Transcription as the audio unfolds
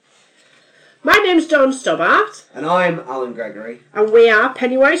name's Dawn Stobbart. And I'm Alan Gregory. And we are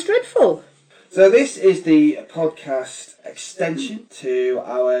Pennywise Dreadful. So this is the podcast extension to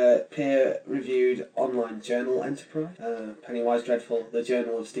our peer-reviewed online journal enterprise, Pennywise Dreadful, the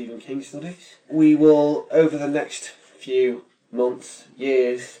Journal of Stephen King Studies. We will, over the next few months,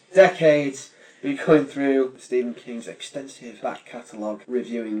 years, decades, be going through Stephen King's extensive back catalogue,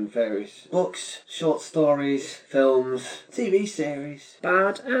 reviewing various books, short stories, films, TV series.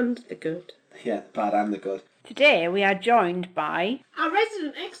 Bad and the good. Yeah, the bad and the good. Today we are joined by our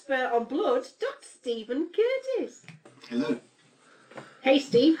resident expert on blood, Dr. Stephen Curtis. Hello. Hey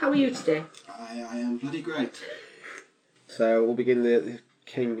Steve, how are you today? I am bloody great. So we'll begin the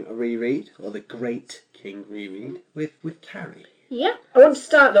King reread, or the Great King reread, with Carrie. Yeah. I want to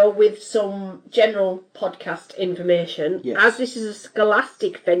start though with some general podcast information. Yes. As this is a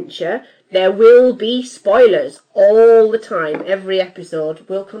scholastic venture, there will be spoilers all the time. Every episode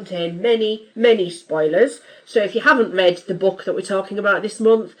will contain many, many spoilers. So if you haven't read the book that we're talking about this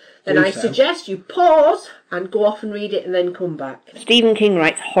month, then I suggest you pause and go off and read it and then come back. Stephen King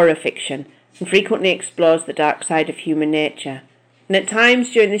writes horror fiction and frequently explores the dark side of human nature. And at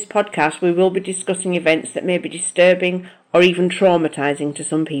times during this podcast we will be discussing events that may be disturbing or even traumatising to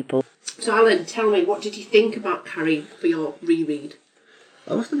some people. So Alan, tell me, what did you think about Carrie for your reread?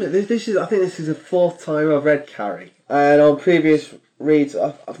 I must admit, I think this is the fourth time I've read Carrie. And on previous reads,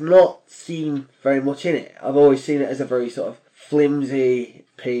 I've not seen very much in it. I've always seen it as a very sort of flimsy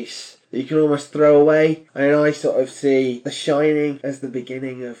piece that you can almost throw away. And I sort of see The Shining as the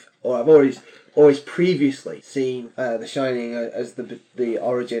beginning of, or I've always previously seen The Shining as the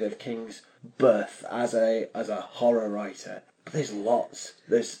origin of King's birth as a horror writer. But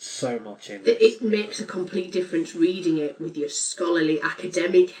there's so much in it. It makes a complete difference reading it with your scholarly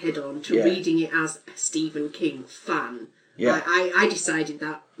academic head on to reading it as a Stephen King fan. Yeah. I decided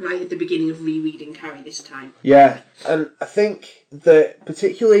that right at the beginning of rereading Carrie this time. Yeah, and I think that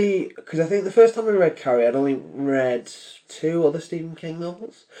particularly, because I think the first time I read Carrie I'd only read 2 other Stephen King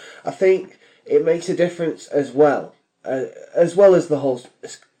novels. I think it makes a difference as well as the whole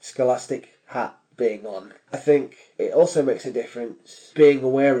scholastic hat being on. I think it also makes a difference being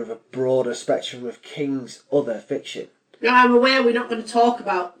aware of a broader spectrum of King's other fiction. Now, I'm aware we're not going to talk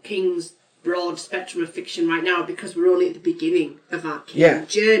about King's broad spectrum of fiction right now because we're only at the beginning of our King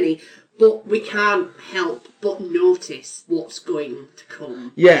journey, but we can't help but notice what's going to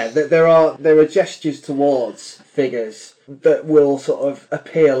come. Yeah, there are gestures towards figures that will sort of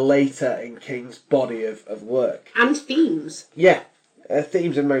appear later in King's body of work. And themes. Yeah.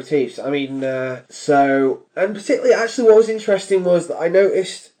 Themes and motifs. I mean, and particularly, actually, what was interesting was that I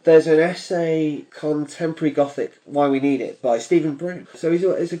noticed there's an essay, Contemporary Gothic, Why We Need It, by Stephen Broom. So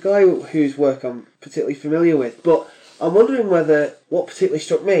he's a guy whose work I'm particularly familiar with, but I'm wondering whether what particularly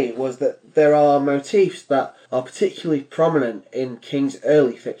struck me was that there are motifs that are particularly prominent in King's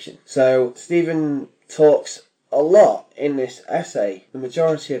early fiction. So Stephen talks a lot in this essay. The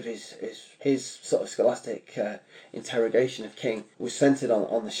majority of his sort of scholastic interrogation of King was centred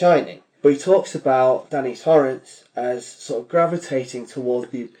on The Shining. But he talks about Danny Torrance as sort of gravitating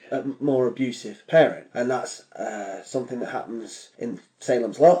toward the more abusive parent. And that's something that happens in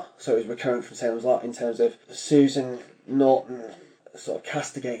Salem's Lot. So it's recurrent from Salem's Lot in terms of Susan Norton sort of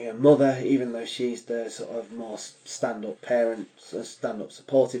castigating her mother, even though she's the sort of more stand-up parent, stand-up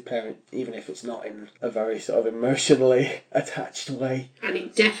supportive parent, even if it's not in a very sort of emotionally attached way. And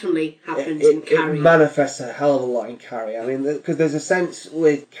it definitely happens in Carrie. It manifests a hell of a lot in Carrie. I mean, because there's a sense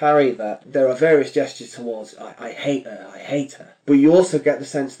with Carrie that there are various gestures towards, I hate her. But you also get the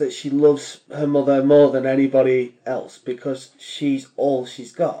sense that she loves her mother more than anybody else because she's all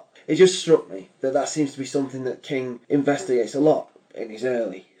she's got. It just struck me that seems to be something that King investigates a lot in his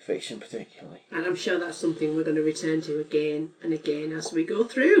early fiction particularly. And I'm sure that's something we're going to return to again and again as we go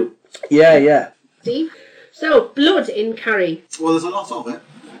through. Yeah. Steve? So, blood in Carrie. Well, there's a lot of it.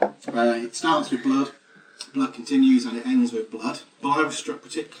 It starts with blood, blood continues and it ends with blood. But I was struck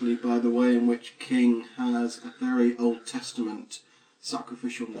particularly by the way in which King has a very Old Testament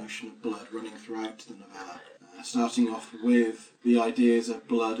sacrificial notion of blood running throughout the novella. Starting off with the ideas of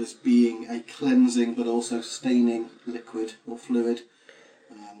blood as being a cleansing but also staining liquid or fluid,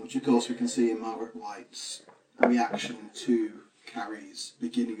 which of course we can see in Margaret White's reaction to Carrie's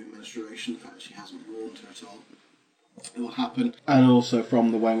beginning of menstruation, the fact that she hasn't warned her at all. It will happen, and also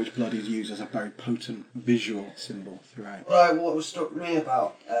from the way in which blood is used as a very potent visual symbol throughout. Right, what struck me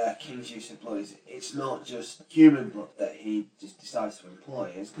about King's use of blood is it's not just human blood that he just decides to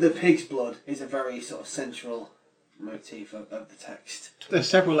employ. The pig's blood is a very sort of central motif of the text. There's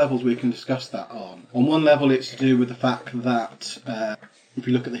several levels we can discuss that on. On one level it's to do with the fact that if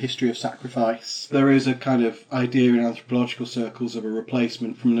you look at the history of sacrifice, there is a kind of idea in anthropological circles of a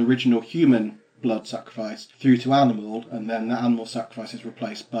replacement from an original human blood sacrifice through to animal, and then the animal sacrifice is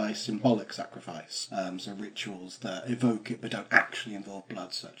replaced by symbolic sacrifice. So rituals that evoke it but don't actually involve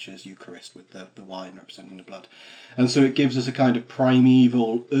blood, such as Eucharist with the wine representing the blood. And so it gives us a kind of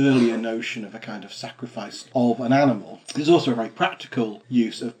primeval, earlier notion of a kind of sacrifice of an animal. There's also a very practical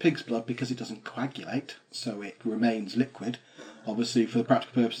use of pig's blood because it doesn't coagulate, so it remains liquid. Obviously, for the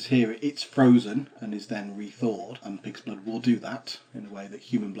practical purposes here, it's frozen and is then rethawed, and pig's blood will do that in a way that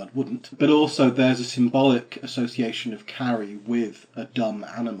human blood wouldn't. But also, there's a symbolic association of Carrie with a dumb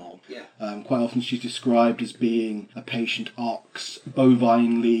animal. Yeah. Quite often, she's described as being a patient ox.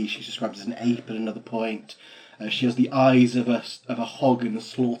 Bovinely, she's described as an ape at another point. She has the eyes of a hog in the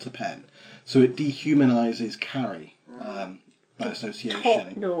slaughter pen. So it dehumanises Carrie by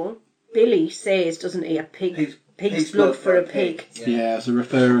association. No, Billy says, doesn't he, pig's blood for a pig. Yeah, so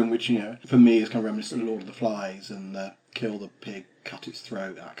referring, which, you know, for me is kind of reminiscent of Lord of the Flies and kill the pig, cut its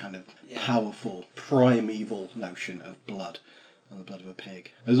throat, that kind of powerful, primeval notion of blood and the blood of a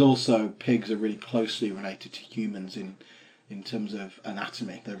pig. There's also, pigs are really closely related to humans in terms of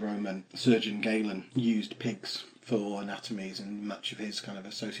anatomy. The Roman surgeon Galen used pigs for anatomies, and much of his kind of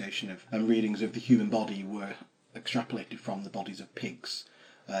association of and readings of the human body were extrapolated from the bodies of pigs.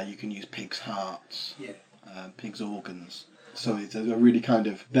 You can use pigs' hearts. Pigs' organs. So it's a really kind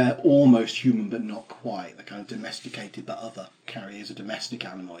of, they're almost human but not quite. They're kind of domesticated but other. Carrie is a domestic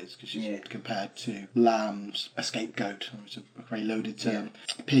animal because she's compared to lambs, a scapegoat, which is a very loaded term,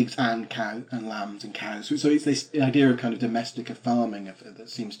 pigs and lambs and cows. So it's this idea of kind of domestic of farming that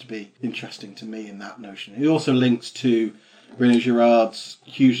seems to be interesting to me in that notion. It also links to René Girard's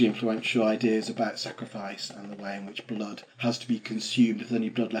hugely influential ideas about sacrifice and the way in which blood has to be consumed. If there's any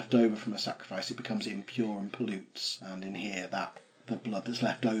blood left over from a sacrifice, it becomes impure and pollutes. And in here, that the blood that's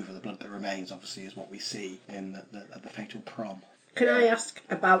left over, the blood that remains, obviously, is what we see in the fatal prom. Can I ask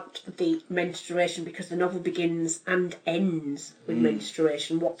about the menstruation, because the novel begins and ends with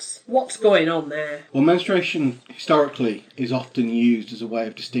menstruation? What's going on there? Well, menstruation historically is often used as a way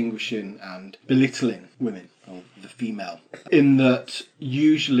of distinguishing and belittling women, or the female, in that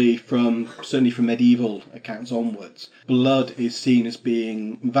usually certainly from medieval accounts onwards, blood is seen as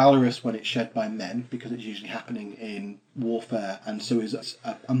being valorous when it's shed by men because it's usually happening in warfare, and so is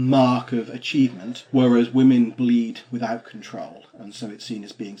a mark of achievement, whereas women bleed without control, and so it's seen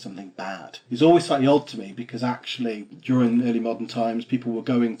as being something bad. It's always slightly odd to me because actually during early modern times people were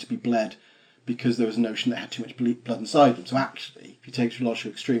going to be bled because there was a notion that had too much blood inside them. So actually, if you take it to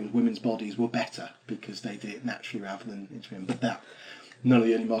logical extremes, women's bodies were better because they did it naturally rather than instrument. But none of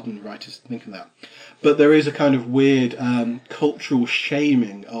the early modern writers think of that. But there is a kind of weird cultural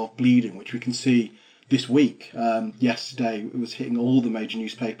shaming of bleeding, which we can see this week. Yesterday, it was hitting all the major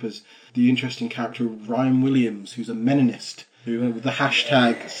newspapers. The interesting character of Ryan Williams, who's a Menonist, who with the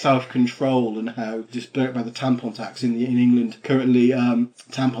hashtag self-control, and how disturbed by the tampon tax in England. Currently,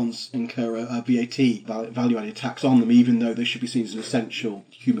 tampons incur a VAT, value-added tax on them, even though they should be seen as an essential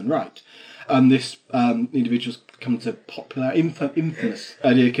human right. And this individual's come to popular, infamous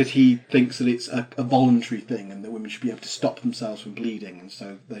idea because he thinks that it's a voluntary thing and that women should be able to stop themselves from bleeding, and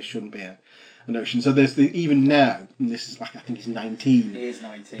so there shouldn't be a notion. So there's even now, and this is like, I think he's 19. He is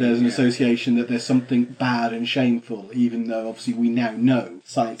 19. There's an association that there's something bad and shameful, even though obviously we now know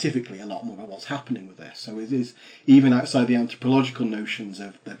scientifically a lot more about what's happening with this. So it is even outside the anthropological notions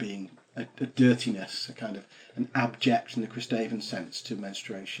of there being a dirtiness, a kind of an abject in the Christaven sense to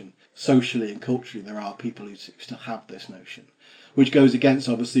menstruation. Socially and culturally, there are people who still have this notion, which goes against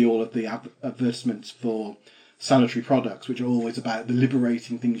obviously all of the advertisements for sanitary products, which are always about the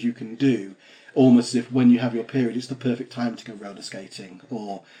liberating things you can do, almost as if when you have your period it's the perfect time to go roller skating.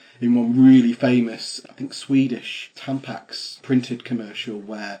 Or in one really famous, I think Swedish Tampax printed commercial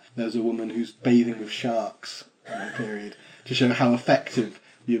where there's a woman who's bathing with sharks in her period to show how effective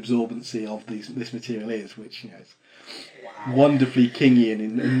the absorbency of this material is, which, you know, is wonderfully Kingian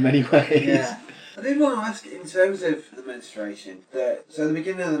in many ways. Yeah. I did want to ask, in terms of the menstruation, so at the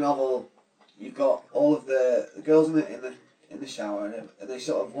beginning of the novel, you've got all of the girls in the shower, and they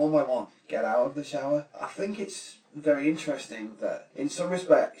sort of one by one get out of the shower. I think it's very interesting that in some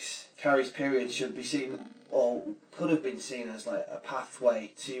respects Carrie's period should be seen, or could have been seen, as like a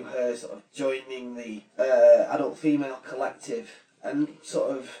pathway to her sort of joining the adult female collective and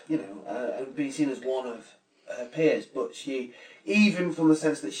sort of, you know, and being seen as one of her peers. But she, even from the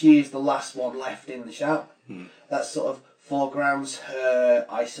sense that she is the last one left in the shower, that sort of foregrounds her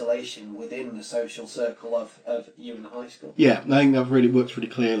isolation within the social circle of you in high school. Yeah, I think that really works really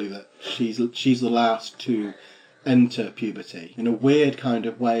clearly, that she's the last to enter puberty in a weird kind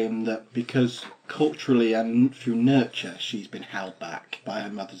of way, in that because culturally and through nurture she's been held back by her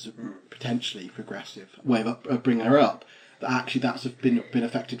mother's potentially progressive way of bringing her up, that actually that's been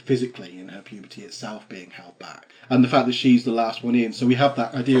affected physically in her puberty itself being held back. And the fact that she's the last one in, so we have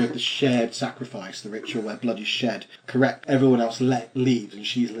that idea of the shared sacrifice, the ritual where blood is shed. Correct, everyone else leaves and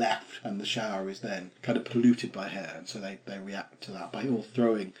she's left, and the shower is then kind of polluted by her, and so they react to that by all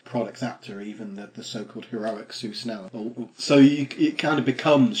throwing products at her, even the so-called heroic Sue Snell. So it kind of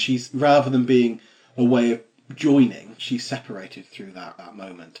becomes, she's, rather than being a way of joining, she's separated through that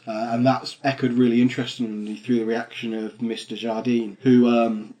moment, and that's echoed really interestingly through the reaction of Mr. Jardine,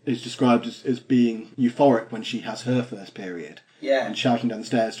 who is described as being euphoric when she has her first period, and shouting down the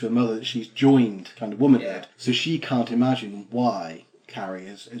stairs to her mother that she's joined kind of womanhood. So she can't imagine why Carrie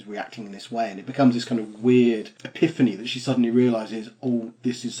is reacting in this way, and it becomes this kind of weird epiphany that she suddenly realises, oh,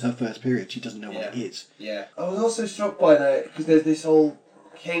 this is her first period, she doesn't know what it is. I was also struck by that, because there's this whole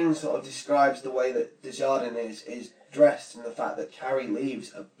King sort of describes the way that Desjardins is dressed, and the fact that Carrie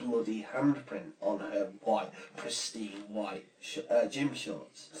leaves a bloody handprint on her pristine white gym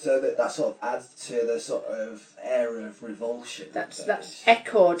shorts. So that sort of adds to the sort of air of revulsion. That's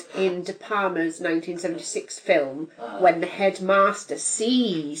echoed in De Palma's 1976 film, when the headmaster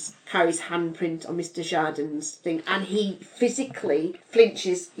sees Carrie's handprint on Mr. Jardin's thing, and he physically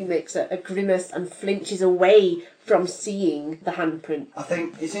flinches, he makes a grimace and flinches away from seeing the handprint. I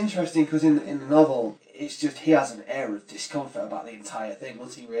think it's interesting because in the novel, it's just he has an air of discomfort about the entire thing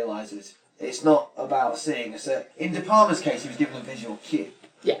once he realises it's not about seeing. So in De Palma's case, he was given a visual cue,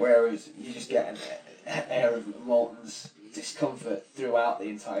 whereas you just get an air of Morton's discomfort throughout the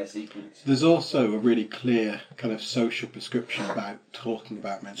entire sequence. There's also a really clear kind of social prescription about talking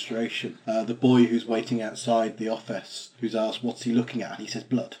about menstruation. The boy who's waiting outside the office, who's asked what's he looking at, he says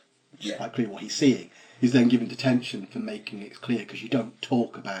blood, which is quite clear what he's seeing. He's then given detention for making it clear, because you don't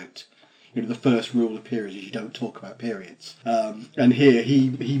talk about, the first rule of periods is you don't talk about periods. And here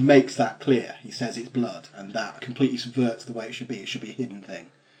he makes that clear. He says it's blood, and that completely subverts the way it should be. It should be a hidden thing.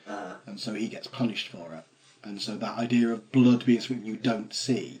 And so he gets punished for it. And so that idea of blood being something you don't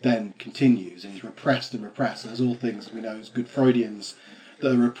see then continues, and is repressed and repressed. As all things that we know as good Freudians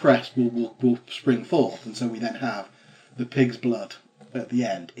that are repressed will spring forth. And so we then have the pig's blood at the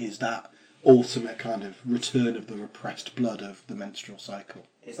end is that ultimate kind of return of the repressed blood of the menstrual cycle.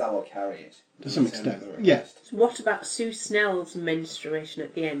 Is that what Carrie is? To some extent, yes. What about Sue Snell's menstruation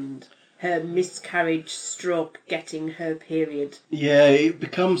at the end? Her miscarriage stroke getting her period. Yeah, it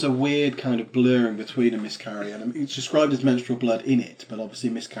becomes a weird kind of blurring between a miscarry and it's described as menstrual blood in it, but obviously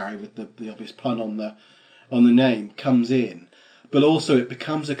miscarry with the obvious pun on the name comes in. But also it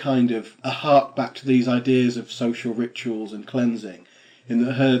becomes a kind of a hark back to these ideas of social rituals and cleansing, in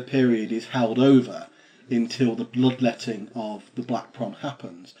that her period is held over until the bloodletting of the Black Prom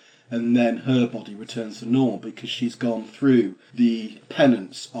happens, and then her body returns to normal because she's gone through the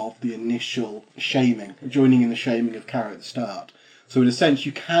penance of the initial shaming, joining in the shaming of Carrie at the start. So in a sense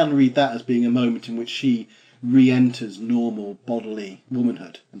you can read that as being a moment in which she re-enters normal bodily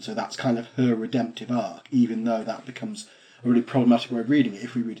womanhood, and so that's kind of her redemptive arc, even though that becomes a really problematic way of reading it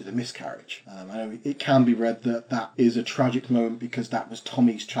if we read it as a miscarriage. I know it can be read that is a tragic moment because that was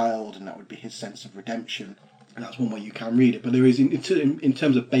Tommy's child and that would be his sense of redemption. And that's one way you can read it. But there is, in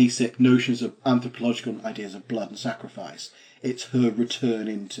terms of basic notions of anthropological ideas of blood and sacrifice, it's her return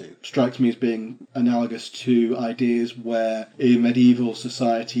into. Strikes me as being analogous to ideas where in medieval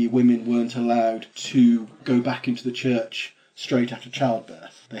society women weren't allowed to go back into the church straight after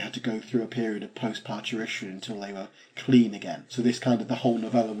childbirth. They had to go through a period of post-parturition until they were clean again. So this kind of, the whole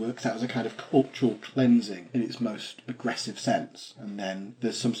novella works out as a kind of cultural cleansing in its most aggressive sense. And then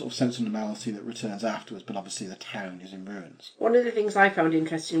there's some sort of sense of normality that returns afterwards, but obviously the town is in ruins. One of the things I found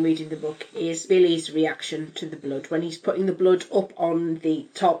interesting reading the book is Billy's reaction to the blood, when he's putting the blood up on the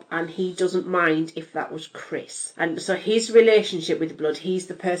top and he doesn't mind if that was Chris. And so his relationship with the blood, he's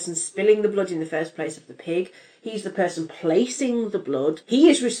the person spilling the blood in the first place of the pig. He's the person placing the blood. He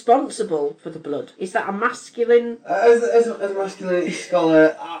is responsible for the blood. Is that a masculine... As a masculinity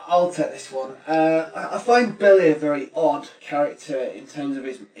scholar, I'll take this one. I find Billy a very odd character in terms of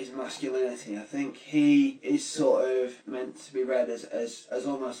his masculinity. I think he is sort of meant to be read as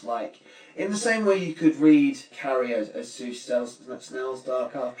almost like... In the same way you could read Carrie as Sue Snell's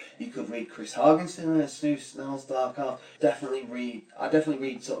dark half, you could read Chris Hargensen as Sue Snell's dark half. I definitely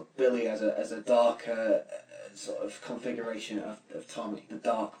read sort of Billy as a darker... sort of configuration of Tommy, the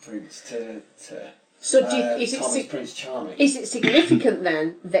Dark Prince, to So Tommy's Prince Charming. Is it significant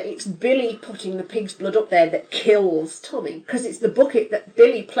then that it's Billy putting the pig's blood up there that kills Tommy? Because it's the bucket that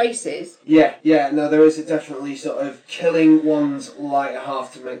Billy places. Yeah, no, there is a definitely sort of killing one's lighter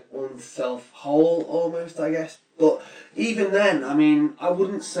half to make oneself whole, almost, I guess. But even then, I mean, I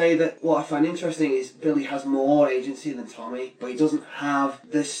wouldn't say that. What I find interesting is Billy has more agency than Tommy, but he doesn't have.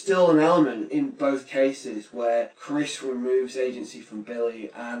 There's still an element in both cases where Chris removes agency from Billy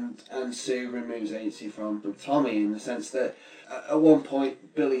and Sue removes agency from Tommy, in the sense that at one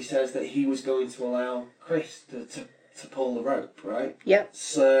point Billy says that he was going to allow Chris to pull the rope, right? Yep.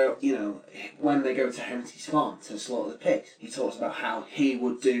 So, you know, when they go to Henty's farm to slaughter the pigs, he talks about how he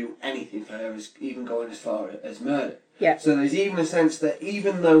would do anything for her, even going as far as murder. Yeah. So there's even a sense that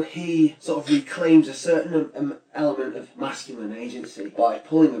even though he sort of reclaims a certain element of masculine agency by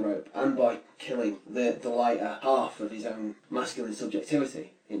pulling the rope and by killing the lighter half of his own masculine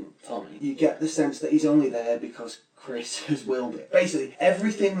subjectivity in Tommy, you get the sense that he's only there because Chris has willed it. Basically,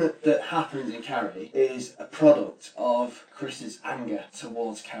 everything that happens in Carrie is a product of Chris's anger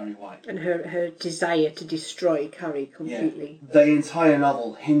towards Carrie White. And her desire to destroy Carrie completely. Yeah. The entire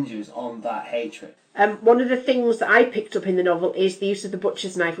novel hinges on that hatred. One of the things that I picked up in the novel is the use of the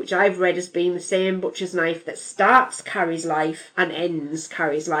butcher's knife, which I've read as being the same butcher's knife that starts Carrie's life and ends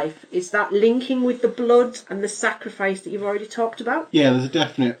Carrie's life. Is that linking with the blood and the sacrifice that you've already talked about? Yeah, there's a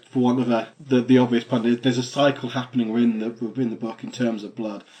definite, for want of the obvious pun, there's a cycle happening within the book in terms of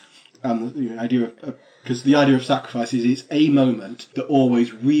blood. And the idea of... Because the idea of sacrifice is it's a moment that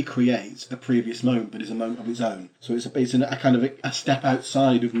always recreates a previous moment, but is a moment of its own. So it's a kind of a step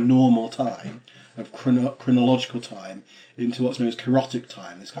outside of normal time, of chronological time, into what's known as chaotic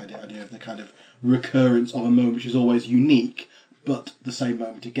time. This kind of idea of the kind of recurrence of a moment which is always unique, but the same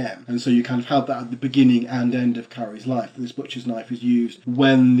moment again. And so you kind of have that at the beginning and end of Carrie's life. This butcher's knife is used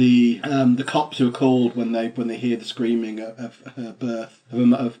when the cops who are called when they hear the screaming of her birth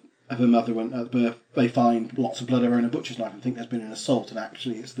of her mother when at birth, they find lots of blood around a butcher's knife and think there's been an assault, and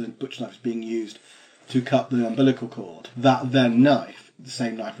actually it's the butcher's knife is being used to cut the umbilical cord. That then knife, the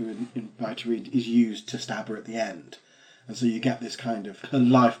same knife we were invited to read, is used to stab her at the end. And so you get this kind of her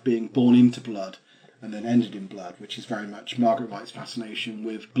life being born into blood and then ended in blood, which is very much Margaret White's fascination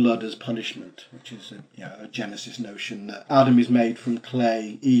with blood as punishment, which is a Genesis notion that Adam is made from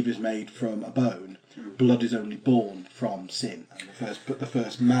clay, Eve is made from a bone. Blood is only born from sin. And the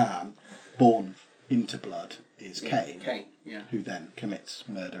first man born into blood is Cain, who then commits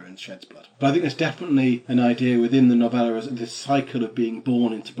murder and sheds blood. But I think there's definitely an idea within the novella as this cycle of being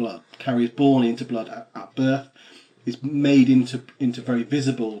born into blood. Carrie is born into blood at birth, is made into very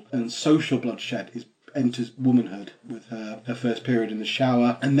visible and social bloodshed, enters womanhood with her first period in the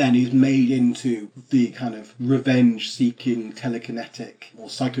shower, and then is made into the kind of revenge-seeking telekinetic or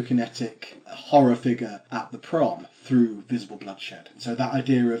psychokinetic horror figure at the prom through visible bloodshed. So that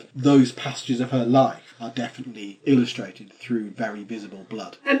idea of those passages of her life are definitely illustrated through very visible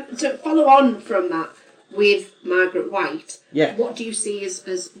blood. To follow on from that, with Margaret White, yeah. What do you see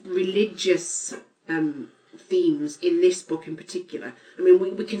as religious themes in this book in particular? I mean,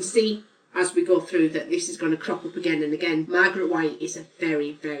 we can see as we go through that this is going to crop up again and again. Margaret White is a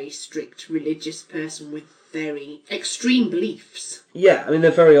very, very strict religious person with very extreme beliefs. Yeah, I mean,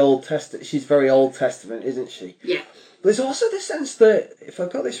 they're very Old Testament. She's very Old Testament, isn't she? Yeah. There's also the sense that, if I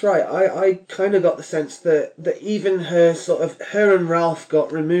got this right, I kind of got the sense that even her and Ralph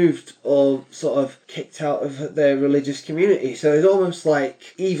got removed or sort of kicked out of their religious community. So it's almost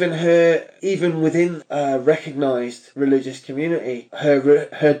like even within a recognised religious community,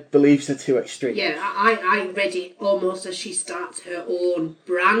 her beliefs are too extreme. Yeah, I read it almost as she starts her own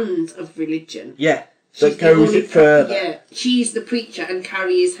brand of religion. Yeah. That goes it further. Yeah, she's the preacher and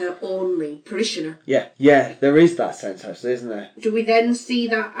Carrie is her only parishioner. Yeah, there is that sense, actually, isn't there? Do we then see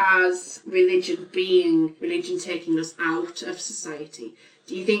that as religion taking us out of society?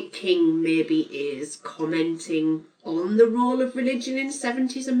 Do you think King maybe is commenting on the role of religion in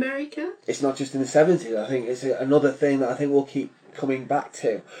 70s America? It's not just in the 70s, I think it's another thing that I think we'll keep coming back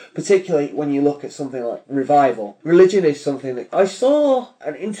to, particularly when you look at something like revival. Religion is something that I saw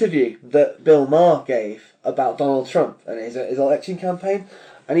an interview that Bill Maher gave about Donald Trump and his election campaign,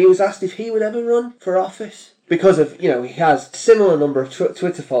 and he was asked if he would ever run for office because of, he has a similar number of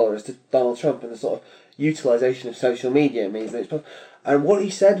Twitter followers to Donald Trump, and the sort of utilisation of social media means that it's possible. And what he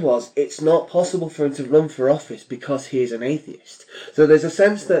said was, it's not possible for him to run for office because he is an atheist. So there's a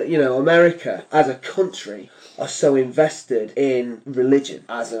sense that, America as a country are so invested in religion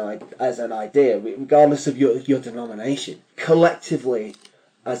as an idea, regardless of your denomination. Collectively,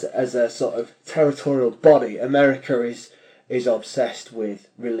 as a sort of territorial body, America is is obsessed with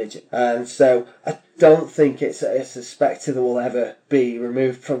religion. And so I don't think it's a spectre that will ever be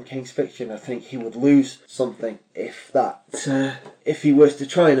removed from King's fiction. I think he would lose something if he was to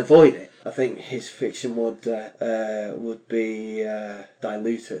try and avoid it. I think his fiction would be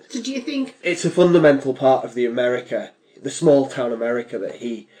diluted. So do you think It's a fundamental part of the small town America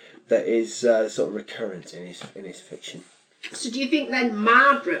that is sort of recurrent in his fiction. So do you think then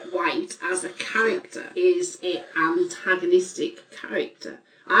Margaret White as a character is an antagonistic character?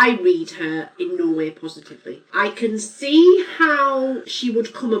 I read her in no way positively. I can see how she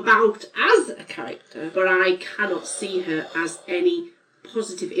would come about as a character, but I cannot see her as any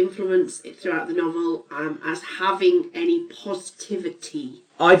positive influence throughout the novel, as having any positivity.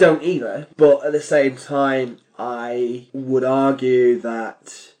 I don't either, but at the same time, I would argue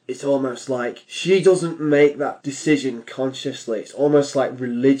that it's almost like she doesn't make that decision consciously. It's almost like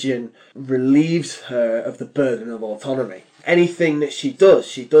religion relieves her of the burden of autonomy. Anything that she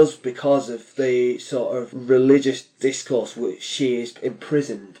does because of the sort of religious discourse which she is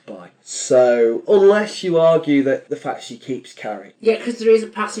imprisoned by. So, unless you argue that the fact she keeps Carrie. Yeah, because there is a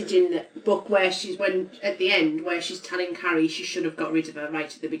passage in the book where at the end, where she's telling Carrie she should have got rid of her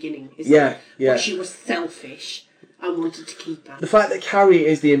right at the beginning. Yeah. But she was selfish and wanted to keep her. The fact that Carrie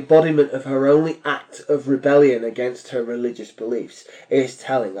is the embodiment of her only act of rebellion against her religious beliefs is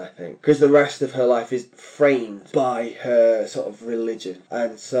telling, I think, because the rest of her life is framed by her sort of religion.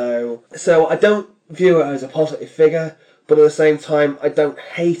 And so I don't view her as a positive figure, but at the same time, I don't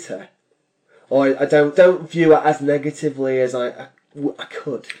hate her. Or I don't view her as negatively as I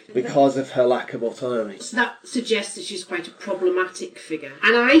could because of her lack of autonomy. So that suggests that she's quite a problematic figure.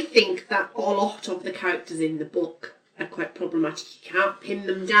 And I think that a lot of the characters in the book are quite problematic. You can't pin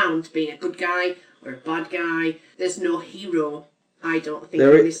them down to being a good guy or a bad guy. There's no hero, I don't think,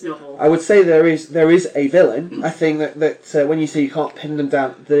 in this novel. I would say there is a villain. I think that when you say you can't pin them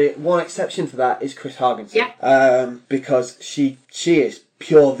down, the one exception to that is Chris Hargensen. Yeah. Because she is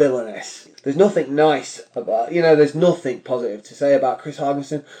pure villainess. There's nothing nice about, there's nothing positive to say about Chris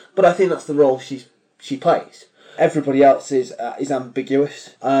Hargensen, but I think that's the role she plays. Everybody else is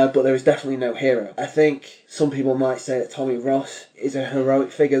ambiguous, but there is definitely no hero. I think some people might say that Tommy Ross is a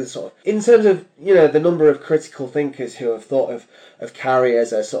heroic figure, sort of, in terms of, the number of critical thinkers who have thought of Carrie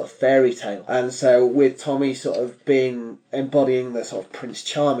as a sort of fairy tale. And so with Tommy sort of embodying the sort of Prince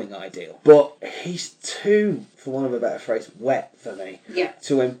Charming ideal. But he's too, for want of a better phrase, wet for me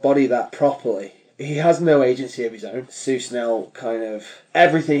to embody that properly. He has no agency of his own. Sue Snell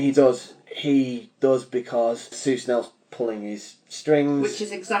everything he does because Sue Snell's pulling his strings. Which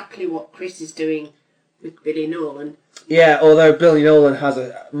is exactly what Chris is doing with Billy Nolan. Yeah, although Billy Nolan has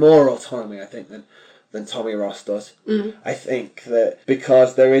more autonomy, I think, than Tommy Ross does. Mm. I think that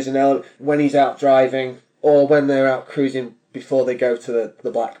because there is an element when he's out driving or when they're out cruising before they go to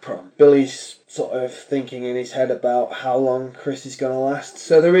the Black Prom, Billy's sort of thinking in his head about how long Chris is going to last.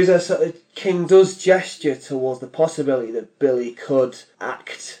 So there is a sort of King does gesture towards the possibility that Billy could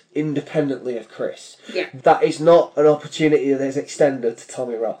act independently of Chris. Yeah. That is not an opportunity that is extended to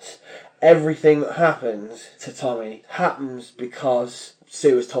Tommy Ross. Everything that happens to Tommy happens because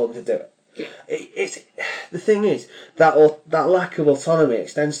Sue has told him to do it. Yeah. The thing is that lack of autonomy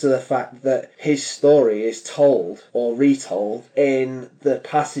extends to the fact that his story is told or retold in the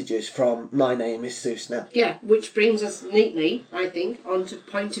passages from My Name is Sue Snell. Yeah, which brings us neatly, I think, onto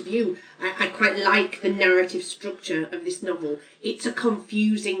point of view. I quite like the narrative structure of this novel. It's a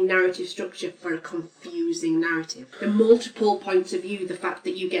confusing narrative structure for a confusing narrative. The multiple points of view, the fact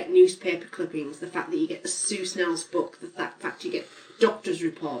that you get newspaper clippings, the fact that you get the Sue Snell's book, the fact you get doctors'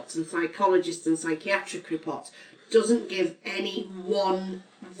 reports and psychologists and psychiatric reports, doesn't give any one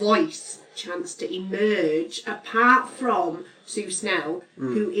voice chance to emerge apart from Sue Snell,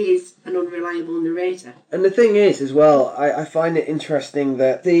 who is an unreliable narrator. And the thing is, as well, I find it interesting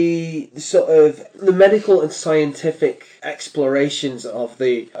that the sort of the medical and scientific explorations of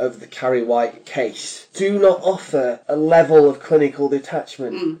the Carrie White case do not offer a level of clinical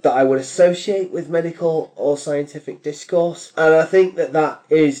detachment that I would associate with medical or scientific discourse. And I think that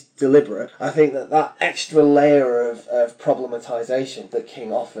is deliberate. I think that extra layer of problematization that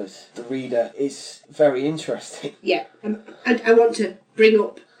King offers the reader is very interesting. Yeah, and I want to bring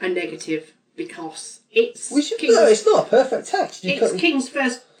up a negative because it's it's not a perfect text. King's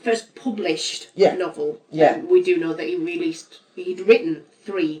first published novel. Yeah. We do know that he'd written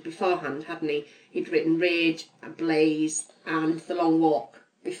 3 beforehand, hadn't he? He'd written Rage, Blaze and The Long Walk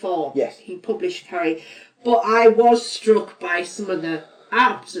before he published Carrie. But I was struck by some of the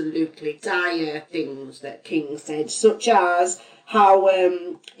absolutely dire things that King said, such as how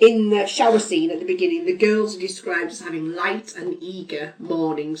in the shower scene at the beginning, the girls are described as having light and eager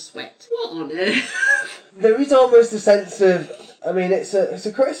morning sweat. What on earth? There is almost a sense of, I mean, it's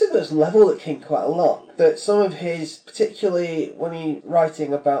a criticism that's levelled at King quite a lot. That some of his, particularly when he's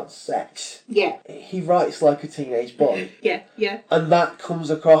writing about sex, Yeah. he writes like a teenage boy. Yeah, yeah. And that comes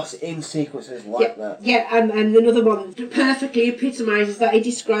across in sequences like that. Yeah, and another one that perfectly epitomises that. He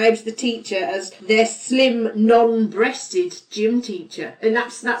describes the teacher as their slim, non-breasted gym teacher. And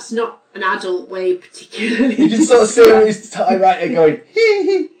that's not an adult way particularly. You can sort of see his typewriter going, hee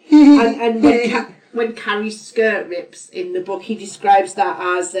hee hee. And when Carrie's skirt rips in the book, he describes that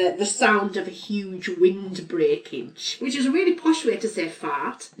as the sound of a huge wind breakage, which is a really posh way to say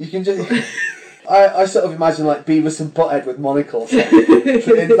fart. You can just... I sort of imagine like Beavis and Butthead with monocles.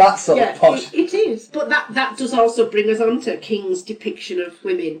 In that sort of posh. It is. But that does also bring us on to King's depiction of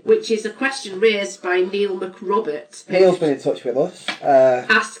women, which is a question raised by Neil McRobert. Neil's been in touch with us.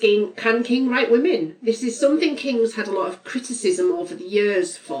 Asking, can King write women? This is something King's had a lot of criticism over the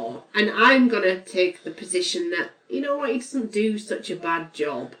years for. And I'm going to take the position that, you know what, he doesn't do such a bad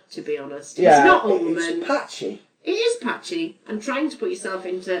job, to be honest. Yeah, it's not Ullman. It's patchy. It is patchy. And trying to put yourself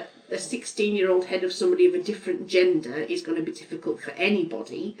into a 16-year-old head of somebody of a different gender is going to be difficult for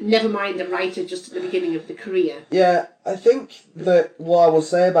anybody. Never mind a writer just at the beginning of the career. Yeah, I think that what I will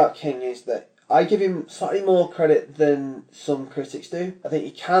say about King is that I give him slightly more credit than some critics do. I think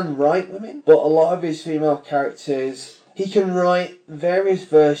he can write women, but a lot of his female characters, he can write various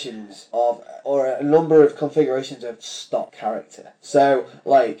versions of, or a number of configurations of stock character. So,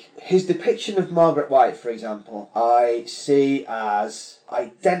 like, his depiction of Margaret White, for example, I see as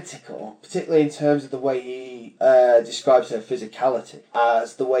identical, particularly in terms of the way he describes her physicality,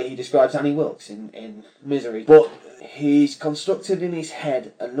 as the way he describes Annie Wilkes in Misery. But he's constructed in his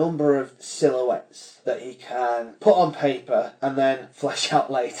head a number of silhouettes that he can put on paper and then flesh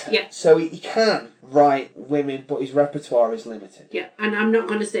out later. Yeah. So he can write women, but his repertoire is limited. Yeah, and I'm not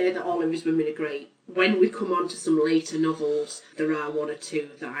going to say that all of his women are great. When we come on to some later novels, there are one or two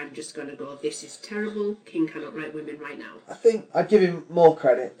that I'm just going to go, this is terrible, King cannot write women right now. I think I'd give him more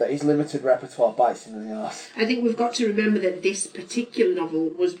credit that his limited repertoire bites him in the arse. I think we've got to remember that this particular novel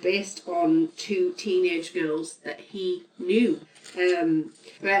was based on two teenage girls that he knew. And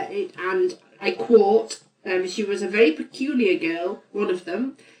I quote, she was a very peculiar girl, one of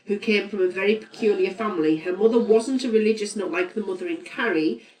them, who came from a very peculiar family. Her mother wasn't a religious nut like the mother in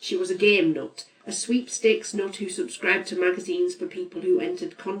Carrie, she was a game nut. A sweepstakes nut who subscribed to magazines for people who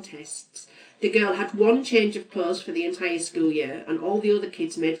entered contests. The girl had one change of clothes for the entire school year, and all the other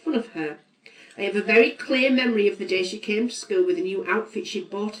kids made fun of her. I have a very clear memory of the day she came to school with a new outfit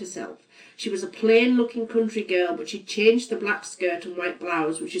she'd bought herself. She was a plain-looking country girl, but she'd changed the black skirt and white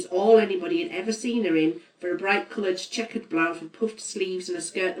blouse, which is all anybody had ever seen her in, for a bright-coloured checkered blouse with puffed sleeves and a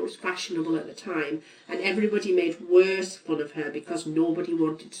skirt that was fashionable at the time, and everybody made worse fun of her because nobody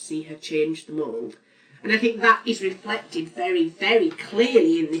wanted to see her change the mould. And I think that is reflected very, very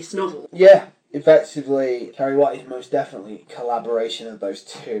clearly in this novel. Yeah, effectively, Carrie White is most definitely a collaboration of those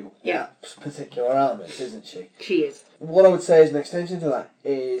two particular elements, isn't she? She is. What I would say as an extension to that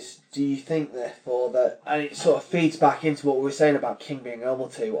is, do you think, therefore, that, and it sort of feeds back into what we were saying about King being able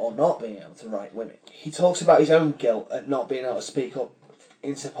to or not being able to write women. He talks about his own guilt at not being able to speak up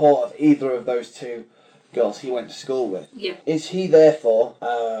in support of either of those two girls he went to school with. Yeah. Is he, therefore,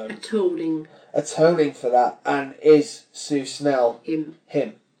 atoning for that, and is Sue Snell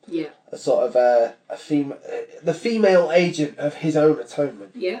him? Yeah. A sort of the female agent of his own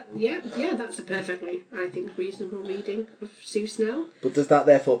atonement. Yeah, that's a perfectly, I think, reasonable reading of Sue Snell. But does that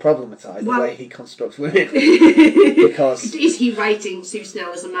therefore problematise the way he constructs women? Because is he writing Sue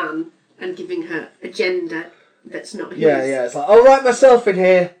Snell as a man and giving her a gender that's not his? Yeah, it's like, I'll write myself in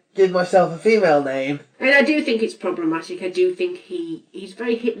here, give myself a female name. And I do think it's problematic. I do think he's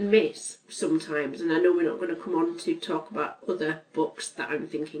very hit and miss sometimes, and I know we're not going to come on to talk about other books that I'm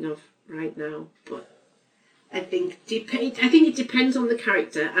thinking of right now, but I think it depends on the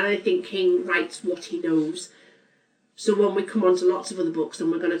character, and I think King writes what he knows. So when we come on to lots of other books,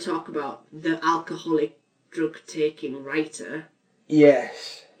 and we're going to talk about the alcoholic, drug-taking writer,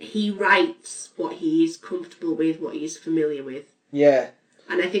 yes, he writes what he is comfortable with, what he is familiar with. Yeah.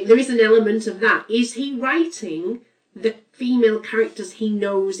 And I think there is an element of that. Is he writing the female characters he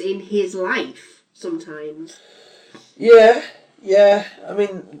knows in his life sometimes? Yeah. I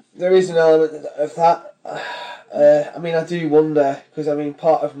mean, there is an element of that. I mean, I do wonder, because I mean,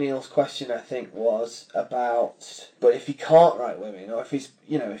 part of Neil's question, I think, was about, but if he can't write women, or if he's,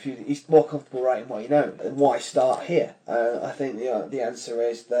 if he's more comfortable writing what he knows, then why start here? I think the answer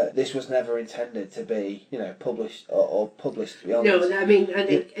is that this was never intended to be, published or published, to be honest. No, I mean,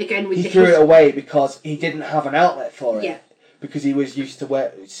 and again, with he threw it away because he didn't have an outlet for it. Yeah. Because he was used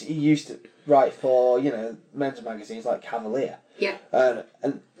to he used to write for, men's magazines like Cavalier. Yeah.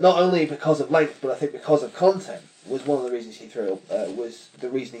 And not only because of length, but I think because of content was one of the reasons he threw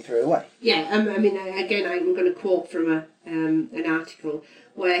it away. Yeah, I mean, again, I'm going to quote from an article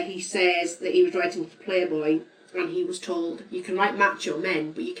where he says that he was writing for Playboy and he was told, you can write macho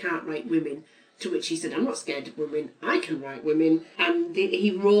men, but you can't write women. To which he said, I'm not scared of women, I can write women. And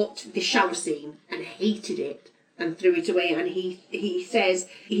he wrote the shower scene and hated it and threw it away. And he says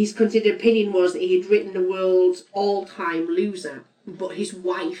his considered opinion was that he had written the world's all-time loser, but his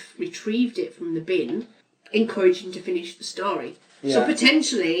wife retrieved it from the bin, encouraged him to finish the story. Yeah. So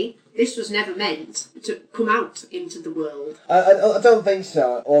potentially this was never meant to come out into the world. I don't think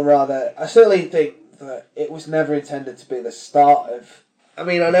so, or rather, I certainly think that it was never intended to be the start of... I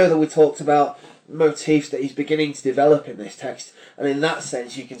mean, I know that we talked about motifs that he's beginning to develop in this text, and in that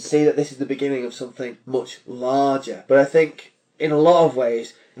sense you can see that this is the beginning of something much larger. But I think in a lot of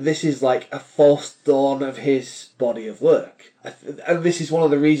ways this is like a false dawn of his body of work, and this is one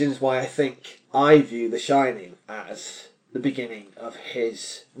of the reasons why I think I view The Shining as the beginning of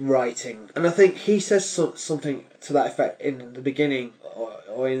his writing. And I think he says something to that effect in the beginning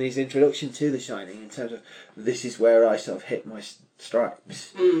or in his introduction to The Shining, in terms of, this is where I sort of hit my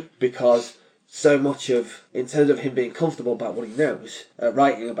stripes. Because so much of, in terms of him being comfortable about what he knows,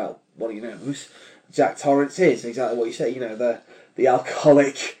 writing about what he knows, Jack Torrance is exactly what you say, the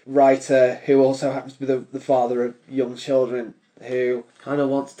alcoholic writer who also happens to be the father of young children who kind of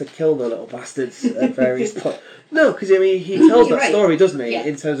wants to kill the little bastards at various points. No, because I mean, he tells that story, doesn't he? Yeah.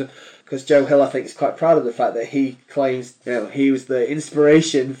 In terms of, because Joe Hill, I think, is quite proud of the fact that he claims, he was the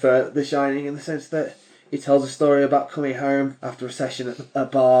inspiration for The Shining, in the sense that he tells a story about coming home after a session at a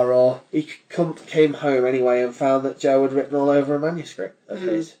bar, or he came home anyway and found that Joe had written all over a manuscript of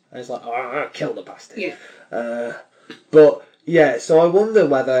his. And he's like, I'll kill the bastard. Yeah. But, yeah, so I wonder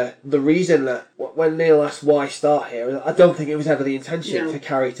whether the reason that, when Neil asked why start here, I don't think it was ever the intention for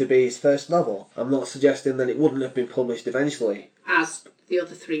Carrie to be his first novel. I'm not suggesting that it wouldn't have been published eventually. As the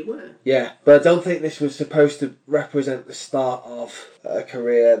other three were. Yeah, but I don't think this was supposed to represent the start of a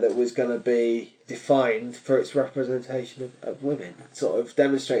career that was going to be defined for its representation of women. It sort of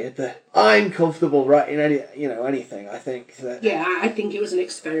demonstrated that I'm comfortable writing anything. I think that... Yeah, I think it was an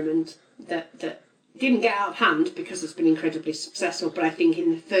experiment that didn't get out of hand because it's been incredibly successful, but I think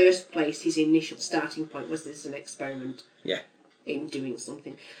in the first place his initial starting point was this an experiment. Yeah. In doing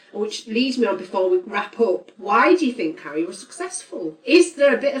something. Which leads me on, before we wrap up, why do you think Carrie was successful? Is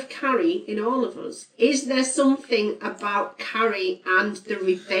there a bit of Carrie in all of us? Is there something about Carrie and the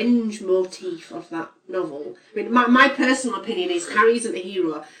revenge motif of that novel? I mean, my personal opinion is Carrie isn't a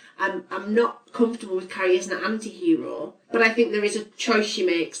hero. I'm not comfortable with Carrie as an anti-hero, but I think there is a choice she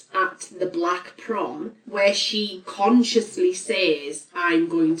makes at the Black Prom where she consciously says, I'm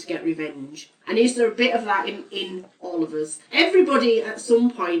going to get revenge. And is there a bit of that in all of us? Everybody at some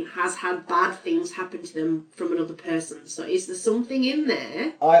point has had bad things happen to them from another person. So is there something in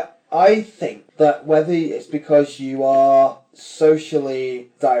there? I think that whether it's because you are socially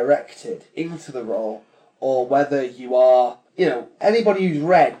directed into the role, or whether you are, anybody who's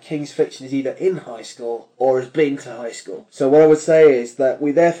read King's fiction is either in high school or has been to high school. So what I would say is that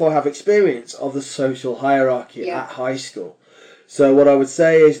we therefore have experience of the social hierarchy at high school. So what I would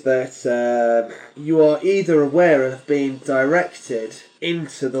say is that you are either aware of being directed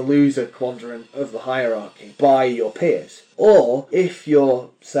into the loser quadrant of the hierarchy by your peers, or if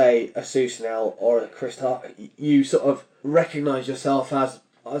you're, say, a Susan L. or a Chris Hart, you sort of recognise yourself as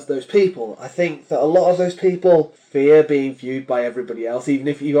those people. I think that a lot of those people fear being viewed by everybody else, even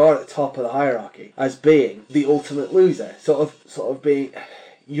if you are at the top of the hierarchy, as being the ultimate loser. Sort of being...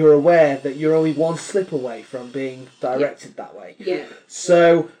 You're aware that you're only one slip away from being directed that way. Yeah.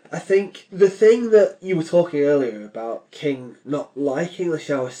 So I think the thing that you were talking earlier about King not liking the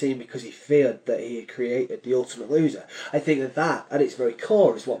shower scene because he feared that he had created the ultimate loser, I think that at its very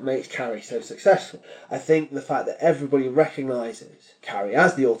core is what makes Carrie so successful. I think the fact that everybody recognises Carrie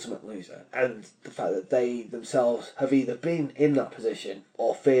as the ultimate loser, and the fact that they themselves have either been in that position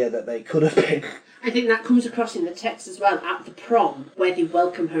or fear that they could have been. I think that comes across in the text as well, at the prom, where they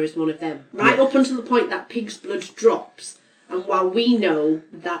welcome her as one of them. Right up until the point that pig's blood drops, and while we know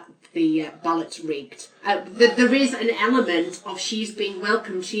that the ballots rigged. There is an element of she's being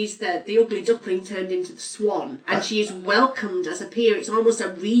welcomed. She's the ugly duckling turned into the swan, and she is welcomed as a peer. It's almost a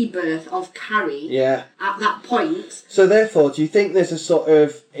rebirth of Carrie at that point. So therefore, do you think there's a sort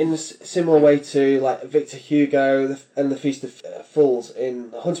of, in a similar way to like Victor Hugo and the Feast of Fools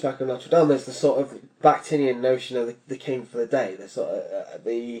in The Hunchback of Notre Dame, there's the sort of Bakhtinian notion of the king for the day, the sort of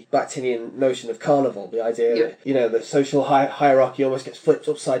the Bakhtinian notion of carnival, the idea that, you know, the social hierarchy almost gets flipped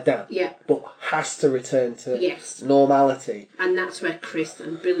upside down, but has to return to normality. And that's where Chris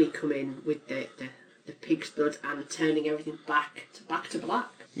and Billy come in with the pig's blood and turning everything back to black.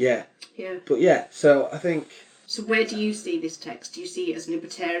 Yeah. Yeah. But yeah, so I think... So where do you see this text? Do you see it as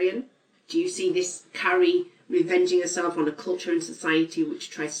libertarian? Do you see this Carrie revenging herself on a culture and society which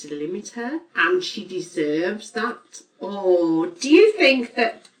tries to limit her, and she deserves that? Or do you think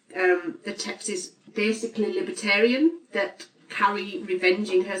that the text is basically libertarian, that Carrie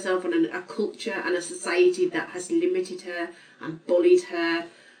revenging herself on a culture and a society that has limited her and bullied her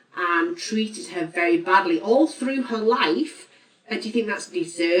and treated her very badly all through her life? Do you think that's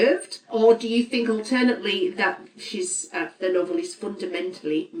deserved? Or do you think, alternately, that the novel is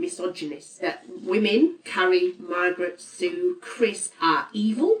fundamentally misogynist? That women, Carrie, Margaret, Sue, Chris, are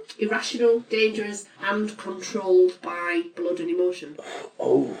evil, irrational, dangerous, and controlled by blood and emotion?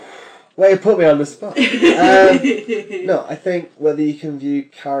 Oh, well, you put me on the spot. No, I think whether you can view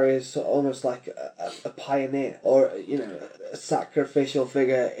Carrie as sort of almost like a pioneer, or, you know, a sacrificial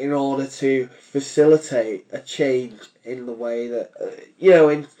figure in order to facilitate a change in the way that, you know,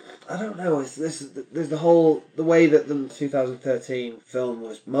 I don't know, there's the way that the 2013 film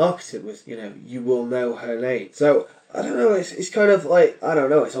was marketed was, you know, you will know her name. So, I don't know, it's kind of like, I don't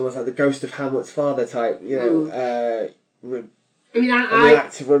know, it's almost like the ghost of Hamlet's father type, you know, the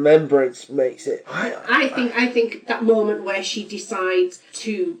act of remembrance makes it. I think that moment where she decides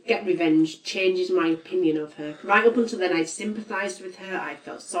to get revenge changes my opinion of her. Right up until then, I sympathised with her. I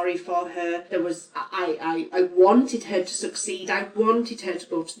felt sorry for her. I wanted her to succeed. I wanted her to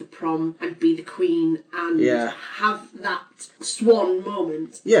go to the prom and be the queen and have that swan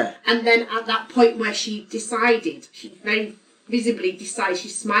moment. Yeah. And then at that point where she decided, she very visibly decides, she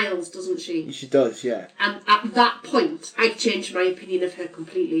smiles, doesn't she? She does, yeah. And at that point, I changed my opinion of her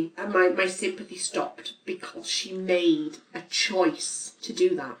completely. And my sympathy stopped because she made a choice to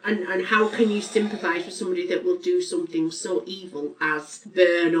do that. And how can you sympathise with somebody that will do something so evil as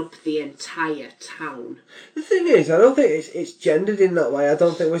burn up the entire town? The thing is, I don't think it's gendered in that way. I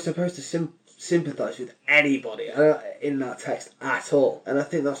don't think we're supposed to sympathise with anybody in that text at all, and I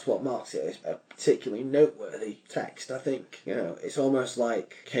think that's what marks it as a particularly noteworthy text. I think, you know, it's almost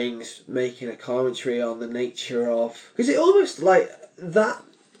like King's making a commentary on the nature of, because it almost like that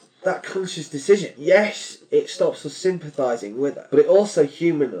conscious decision. Yes, it stops us sympathising with her, but it also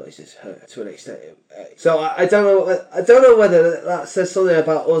humanises her to an extent. So I don't know whether that says something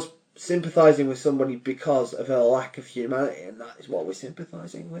about us sympathising with somebody because of her lack of humanity, and that is what we're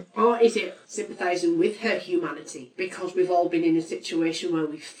sympathising with. Or is it sympathising with her humanity because we've all been in a situation where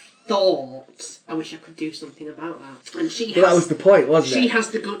we've thought, I wish I could do something about that, and that was the point, wasn't it? She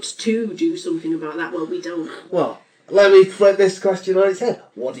has the guts to do something about that. Well, we don't. Well, let me flip this question on its head.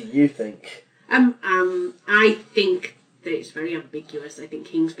 What do you think? I think that it's very ambiguous. I think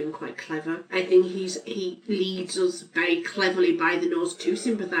King's been quite clever. I think he leads us very cleverly by the nose to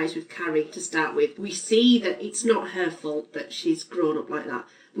sympathise with Carrie to start with. We see that it's not her fault that she's grown up like that.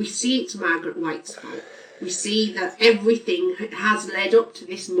 We see it's Margaret White's fault. We see that everything has led up to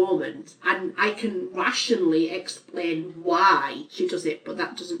this moment, and I can rationally explain why she does it, but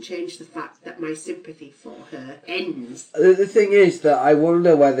that doesn't change the fact that my sympathy for her ends. The thing is that I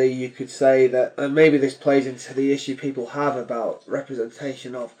wonder whether you could say that, and maybe this plays into the issue people have about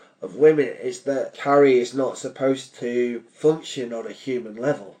representation of women, is that Carrie is not supposed to function on a human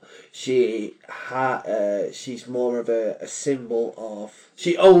level. She's more of a symbol of...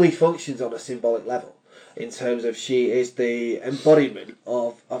 She only functions on a symbolic level, in terms of she is the embodiment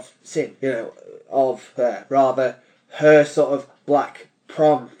of sin, you know, of her. Rather, her sort of black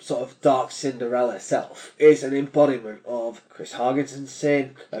prom, sort of dark Cinderella self is an embodiment of Chris Hargenson's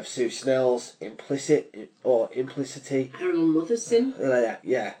sin, of Sue Snell's implicity. Her own mother's sin?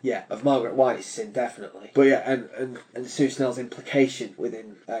 Yeah, of Margaret White's sin, definitely. But yeah, and Sue Snell's implication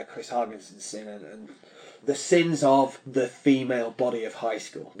within Chris Hargenson's sin, and the sins of the female body of high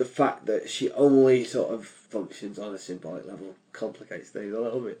school. The fact that she only sort of functions on a symbolic level complicates things a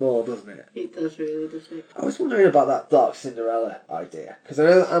little bit more, doesn't it? It does, really, doesn't it? I was wondering about that dark Cinderella idea, because I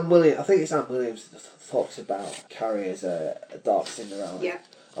know I think it's Anne Williams that talks about Carrie as a dark Cinderella. Yeah.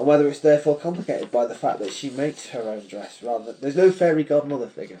 and whether it's therefore complicated by the fact that she makes her own dress rather than... There's no fairy godmother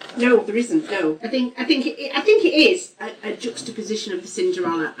figure. No, there isn't. No, I think it is a juxtaposition of the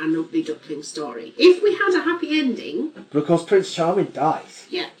Cinderella and Ugly Duckling story. If we had a happy ending, Because Prince Charming dies.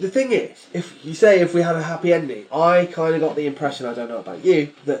 yeah. The thing is, if we had a happy ending, I kind of got the impression, I don't know about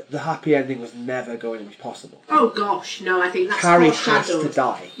you, that the happy ending was never going to be possible. Oh gosh, no, I think that's Carrie has foreshadowed. to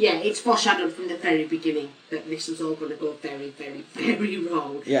die. Yeah, it's foreshadowed from the very beginning that this was all going to go very, very, very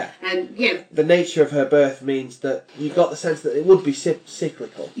wrong. Yeah. And yeah, The nature of her birth means that you got the sense that it would be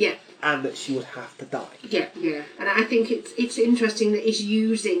cyclical. yeah. And that she would have to die. Yeah, yeah. And I think it's interesting that he's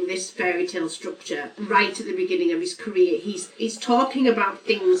using this fairy tale structure right at the beginning of his career. He's talking about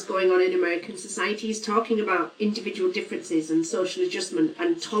things going on in American society. He's talking about individual differences and social adjustment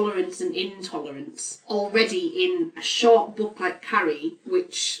and tolerance and intolerance already in a short book like Carrie,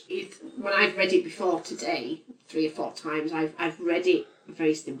 which is, when I've read it before today, 3 or 4 times, I've read it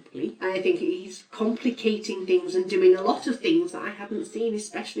very simply. And I think he's complicating things and doing a lot of things that I hadn't seen,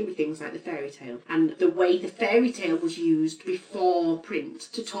 especially with things like the fairy tale and the way the fairy tale was used before print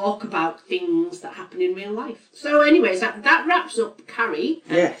to talk about things that happen in real life. So anyways, that wraps up Carrie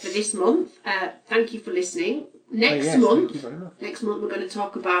Yes. for this month. Thank you for listening. Next Thank you month very much. we're going to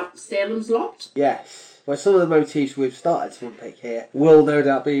talk about Salem's Lot. Yes. Well, some of the motifs we've started to unpick here will no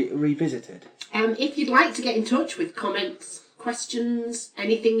doubt be revisited. If you'd like to get in touch with comments, questions,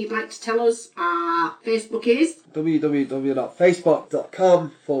 anything you'd like to tell us, our Facebook is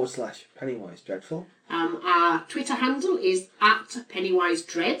www.facebook.com/Pennywise Dreadful. our Twitter handle is @Pennywise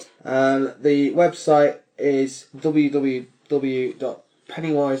Dread. And the website is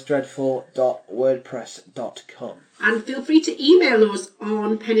www.pennywisedreadful.wordpress.com. And feel free to email us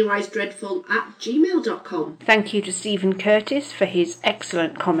on pennywisedreadful@gmail.com. Thank you to Stephen Curtis for his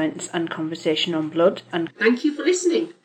excellent comments and conversation on blood, and Thank you for listening.